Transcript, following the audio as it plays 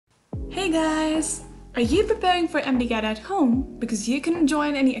Hey guys! Are you preparing for MDCAT at home because you couldn't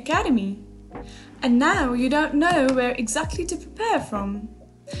join any academy? And now you don't know where exactly to prepare from?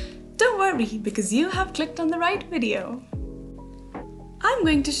 Don't worry because you have clicked on the right video. I'm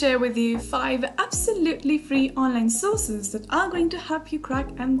going to share with you 5 absolutely free online sources that are going to help you crack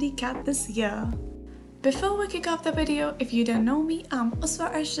MDCAT this year. Before we kick off the video, if you don't know me, I'm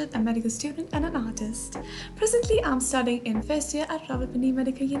Uswa Arshad, a medical student and an artist. Presently, I'm studying in first year at Rawalpindi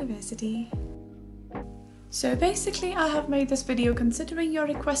Medical University. So basically, I have made this video considering your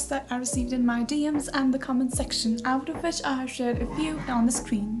requests that I received in my DMs and the comment section, out of which I have shared a few on the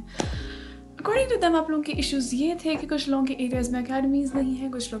screen. According to them, आप लोगों के issues ये थे कि कुछ लोगों के areas में academies नहीं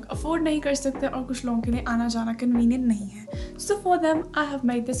हैं, कुछ लोग afford नहीं कर सकते और कुछ लोगों के लिए आना जाना convenient नहीं है. So for them, I have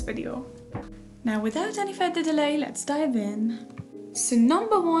made this video. Now without any further delay, let's dive in. So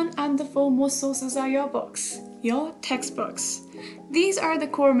number 1 and the foremost sources are your books, your textbooks. These are the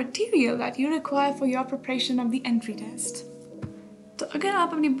core material that you require for your preparation of the entry test. तो अगर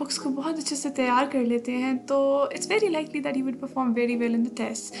आप अपनी books को बहुत अच्छे से तैयार कर लेते हैं तो it's very likely that you would perform very well in the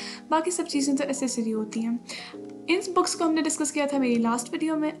test. बाकी सब चीज़ें तो accessory होती हैं. इन books को हमने discuss किया था मेरी last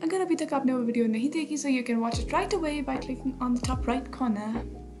video में. अगर अभी तक आपने वो video नहीं देखी, so you can watch it right away by clicking on the top right corner.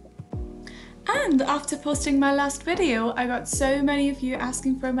 And after posting my last video, I got so many of you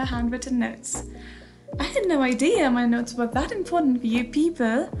asking for my handwritten notes. I had no idea my notes were that important for you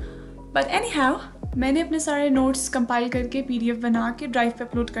people. But anyhow, मैंने अपने सारे notes compile करके PDF बना के Drive पे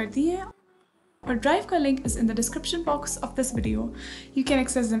upload कर दिए हैं. और Drive का link is in the description box of this video. You can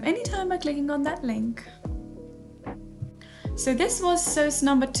access them anytime by clicking on that link. So this was source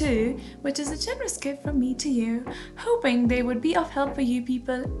number 2, which is a generous gift from me to you, hoping they would be of help for you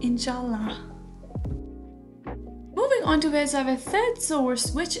people, inshallah. Moving on towards our third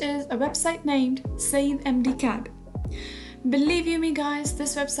source, which is a website named Save MDCAT. Believe you me guys,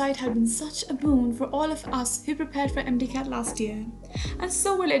 this website has been such a boon for all of us who prepared for MDCAT last year, and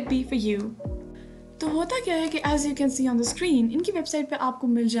so will it be for you. तो होता क्या है कि as you can see on the screen, इनकी website पे आपको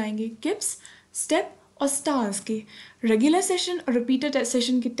मिल जाएंगे GIPS, STEP और STARS के regular session और repeated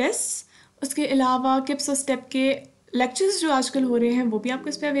session के tests. उसके अलावा GIPS और STEP के lectures जो आजकल हो रहे हैं वो भी आपको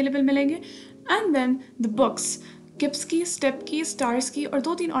इस पे available मिलेंगे. And then the books. GIPS की, STEP की, STARS की और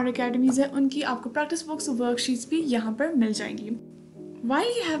 2-3 और academies हैं, उनकी आपको practice books और worksheets भी यहाँ पर मिल जाएंगी. While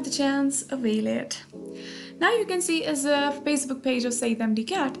you have the chance, avail it. Now you can see is a Facebook page of Save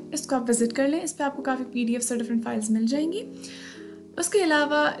MDCAT. इसको आप visit कर लें, इस पे आपको काफ़ी PDFs और different files मिल जाएंगी. उसके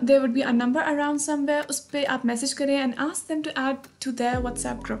अलावा there would be a number around somewhere, उस पे आप message करें and ask them to add to their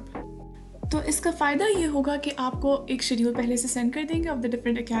WhatsApp group. तो इसका फ़ायदा ये होगा कि आपको एक शेड्यूल पहले से सेंड कर देंगे of the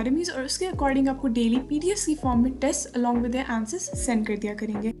different academies और उसके अकॉर्डिंग आपको डेली PDFs की फॉर्म में test along with their answers send कर दिया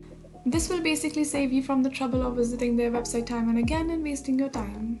करेंगे. This will basically save you from the trouble of visiting their website time and again and wasting your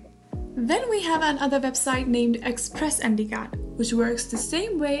time. Then we have another website named Express MDCAT, which works the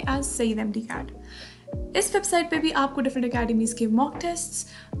same way as Save MDCAT. इस website पे भी आपको different academies के mock tests,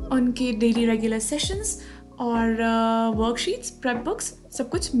 उनके daily regular sessions और worksheets, prep books, सब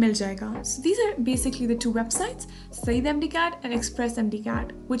कुछ मिल जाएगा. So these are basically the 2 websites, Save MDCAT and Express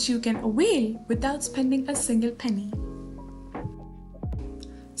MDCAT, which you can avail without spending a single penny.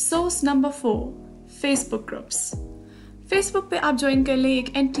 Source number 4, Facebook groups. Facebook पे आप join कर लें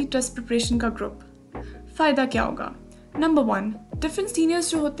एक entry test preparation का group. फ़ायदा क्या होगा? Number 1, different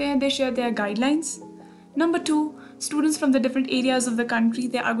seniors जो होते हैं, they share their guidelines. Number 2, students from the different areas of the country,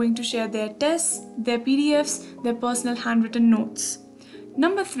 they are going to share their tests, their PDFs, their personal handwritten notes.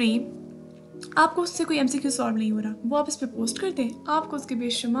 Number 3, आपको उससे कोई MCQ solve नहीं हो रहा, वो आप इस पे पोस्ट कर दें, आपको उसके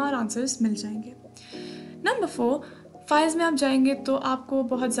बेशुमार आंसर्स मिल जाएंगे. Number 4, फाइल्स में आप जाएंगे तो आपको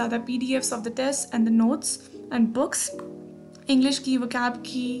बहुत ज़्यादा PDFs of the tests and the notes and books, English की, vocab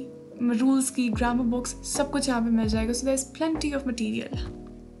की, rules की, grammar books, सब कुछ यहाँ पे मिल जाएगा. So there's plenty of material.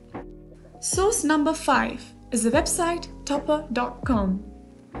 Source number 5 is the website topper.com.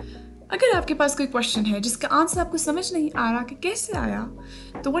 अगर आपके पास कोई क्वेश्चन है जिसका आंसर आपको समझ नहीं आ रहा कि कैसे आया,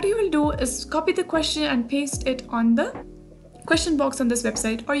 तो what you will do is copy the question and paste it on the question box on this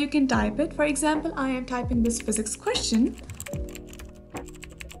website, or you can type it. For example, I am typing this physics question.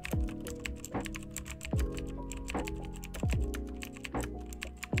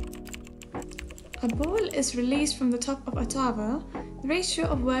 A ball is released from the top of a tower. The ratio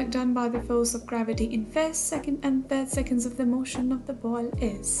of work done by the force of gravity in first, second and third seconds of the motion of the ball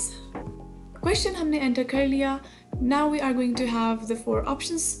is. Question हमने enter कर लिया. Now we are going to have the 4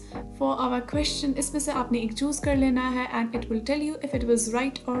 options for our question. इसमें से आपने एक choose कर लेना है and it will tell you if it was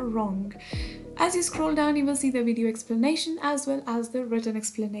right or wrong. As you scroll down, you will see the video explanation as well as the written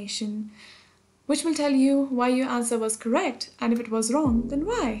explanation, which will tell you why your answer was correct and if it was wrong, then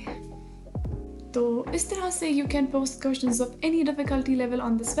why. तो इस तरह से you can post questions of any difficulty level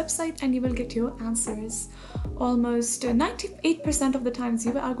on this website and you will get your answers. Almost 98% of the times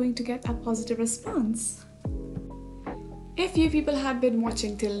you are going to get a positive response. If you people have been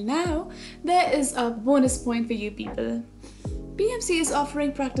watching till now, there is a bonus point for you people. PMC is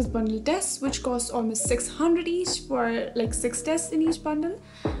offering practice bundle tests which cost almost 600 each for like 6 tests in each bundle.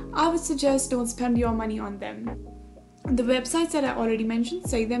 I would suggest don't spend your money on them. The websites that I already mentioned,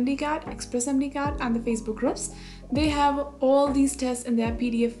 Said MDCAT, Express MDCAT, and the Facebook groups, they have all these tests in their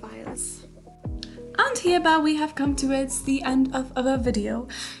PDF files. And hereby we have come towards the end of our video.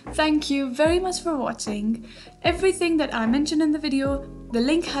 Thank you very much for watching. Everything that I mentioned in the video, the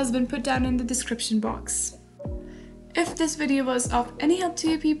link has been put down in the description box. If this video was of any help to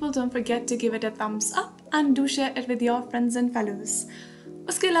you people, don't forget to give it a thumbs up and do share it with your friends and fellows.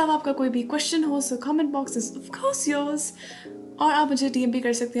 उसके अलावा आपका कोई भी question हो so comment box is of course yours. और आप मुझे DM भी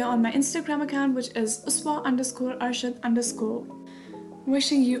कर सकते हैं on my Instagram account which is uswa_arshad_.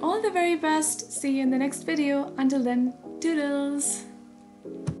 Wishing you all the very best. See you in the next video. Until then, doodles!